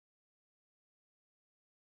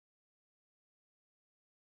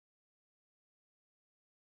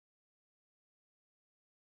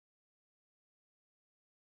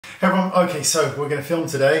Everyone, okay, so we're going to film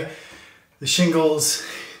today. The shingles,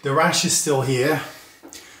 the rash is still here,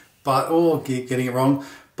 but, oh, getting it wrong,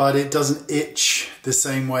 but it doesn't itch the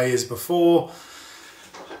same way as before,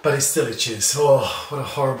 but it still itches. Oh, what a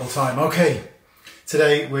horrible time. Okay,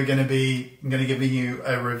 today I'm going to be giving you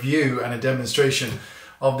a review and a demonstration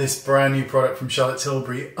of this brand new product from Charlotte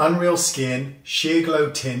Tilbury, Unreal Skin Sheer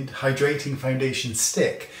Glow Tint Hydrating Foundation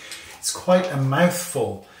Stick. It's quite a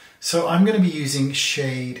mouthful. So I'm going to be using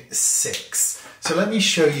shade 6. So let me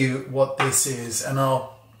show you what this is, and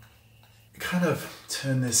I'll kind of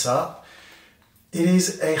turn this up. It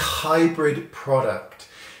is a hybrid product.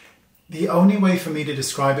 The only way for me to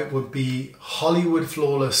describe it would be Hollywood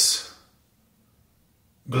Flawless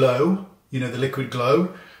Glow, you know, the liquid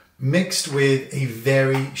glow, mixed with a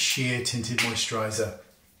very sheer tinted moisturizer.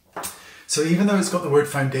 So even though it's got the word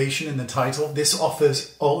foundation in the title, this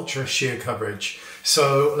offers ultra sheer coverage.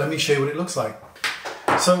 So let me show you what it looks like.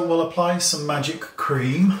 So we'll apply some magic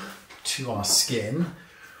cream to our skin.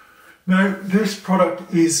 Now, this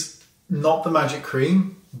product is not the magic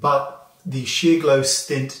cream, but the Sheer Glow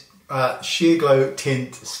Tint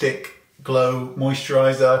Stick Glow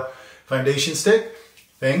Moisturizer Foundation Stick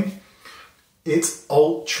thing. It's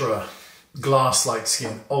ultra glass-like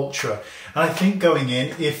skin, ultra. And I think going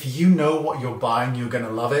in, if you know what you're buying, you're going to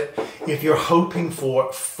love it. If you're hoping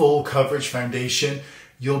for full coverage foundation,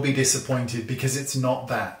 you'll be disappointed because it's not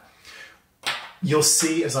that. You'll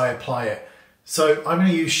see as I apply it. So I'm going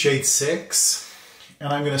to use shade 6,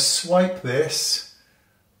 and I'm going to swipe this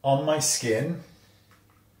on my skin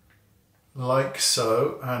like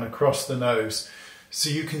so, and across the nose. So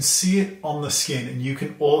you can see it on the skin, and you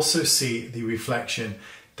can also see the reflection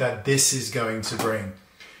that this is going to bring.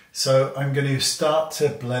 So I'm going to start to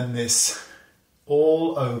blend this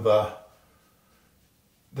all over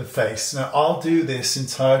the face. Now I'll do this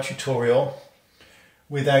entire tutorial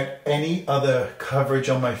without any other coverage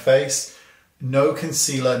on my face, no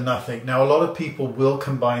concealer, nothing. Now a lot of people will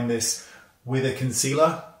combine this with a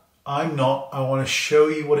concealer. I'm not. I want to show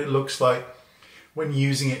you what it looks like when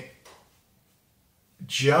using it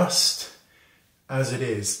just as it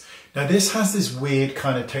is. Now this has this weird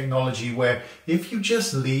kind of technology where if you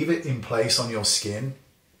just leave it in place on your skin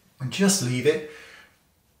and just leave it,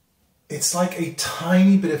 it's like a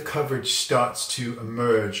tiny bit of coverage starts to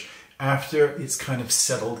emerge after it's kind of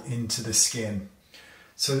settled into the skin.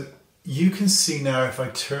 So you can see now, if I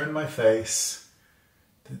turn my face,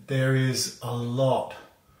 that there is a lot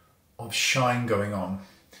of shine going on.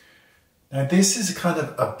 Now this is kind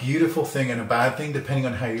of a beautiful thing and a bad thing depending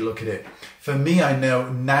on how you look at it. For me, I now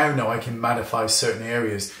know I can mattify certain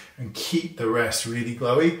areas and keep the rest really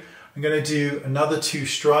glowy. I'm going to do another 2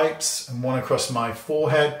 stripes and one across my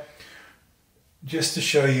forehead just to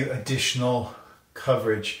show you additional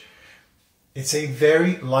coverage. It's a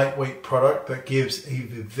very lightweight product that gives a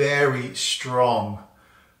very strong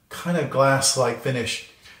kind of glass-like finish.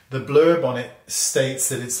 The blurb on it states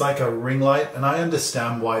that it's like a ring light, and I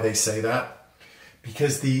understand why they say that,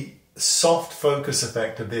 because the soft focus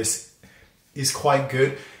effect of this is quite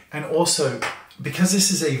good, and also because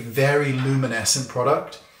this is a very luminescent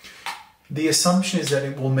product, the assumption is that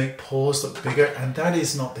it will make pores look bigger, and that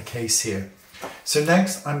is not the case here. So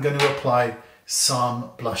next I'm going to apply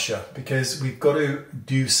some blusher because we've got to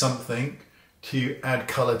do something to add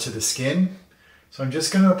color to the skin. So I'm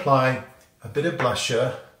just going to apply a bit of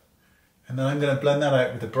blusher, and then I'm going to blend that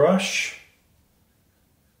out with a brush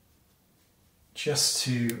just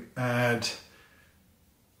to add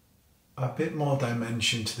a bit more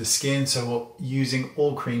dimension to the skin. So we're using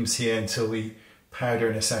all creams here until we powder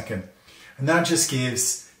in a second. And that just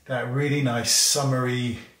gives that really nice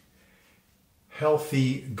summery,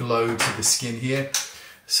 healthy glow to the skin here.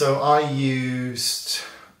 So I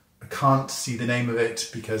can't see the name of it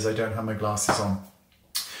because I don't have my glasses on.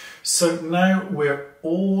 So now we're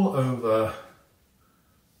all over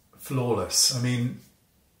flawless. I mean,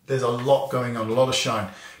 there's a lot going on, a lot of shine.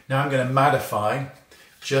 Now I'm going to mattify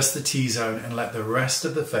just the T-zone and let the rest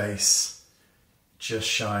of the face just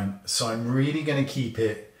shine. So I'm really going to keep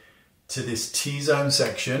it to this T-zone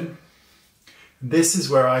section. This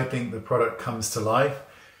is where I think the product comes to life,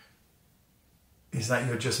 is that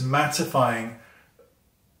you're just mattifying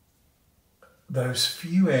those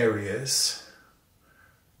few areas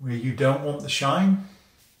where you don't want the shine,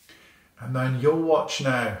 and then you'll watch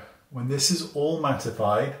now when this is all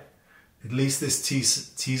mattified, at least this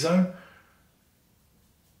T-zone.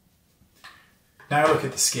 Now look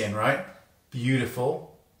at the skin, right?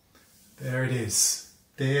 Beautiful. There it is.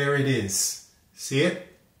 There it is. See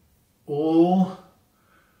it? All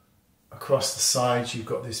across the sides, you've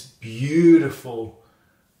got this beautiful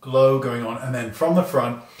glow going on, and then from the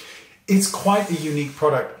front, it's quite a unique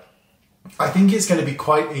product. I think it's going to be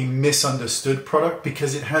quite a misunderstood product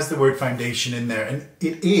because it has the word foundation in there, and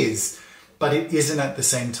it is, but it isn't at the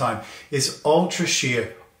same time. It's ultra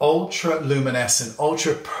sheer, ultra luminescent,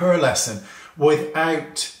 ultra pearlescent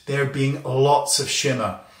without there being lots of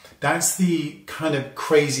shimmer. That's the kind of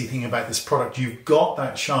crazy thing about this product. You've got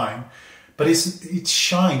that shine, but it's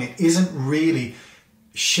shine. It isn't really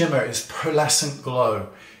shimmer. It's pearlescent glow.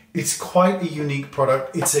 It's quite a unique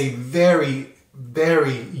product. It's a very,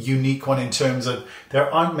 very unique one in terms of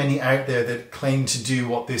there aren't many out there that claim to do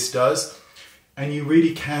what this does. And you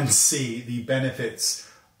really can see the benefits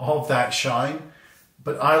of that shine.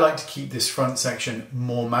 But I like to keep this front section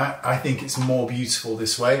more matte. I think it's more beautiful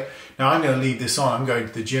this way. Now I'm going to leave this on. I'm going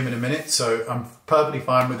to the gym in a minute, so I'm perfectly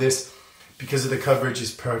fine with this because of the coverage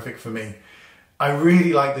is perfect for me. I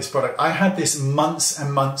really like this product. I had this months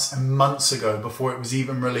and months and months ago before it was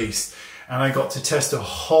even released. And I got to test a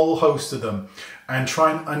whole host of them and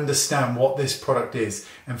try and understand what this product is.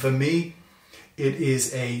 And for me, it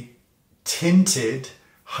is a tinted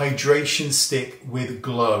hydration stick with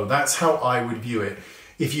glow. That's how I would view it.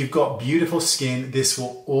 If you've got beautiful skin, this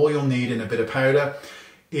will all you'll need in a bit of powder.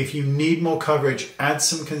 If you need more coverage, add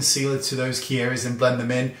some concealer to those key areas and blend them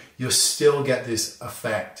in. You'll still get this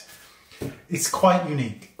effect. It's quite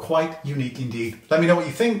unique indeed. Let me know what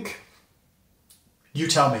you think. You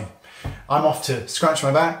tell me. I'm off to scratch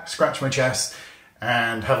my back, scratch my chest,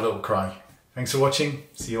 and have a little cry. Thanks for watching.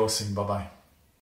 See you all soon. Bye-bye.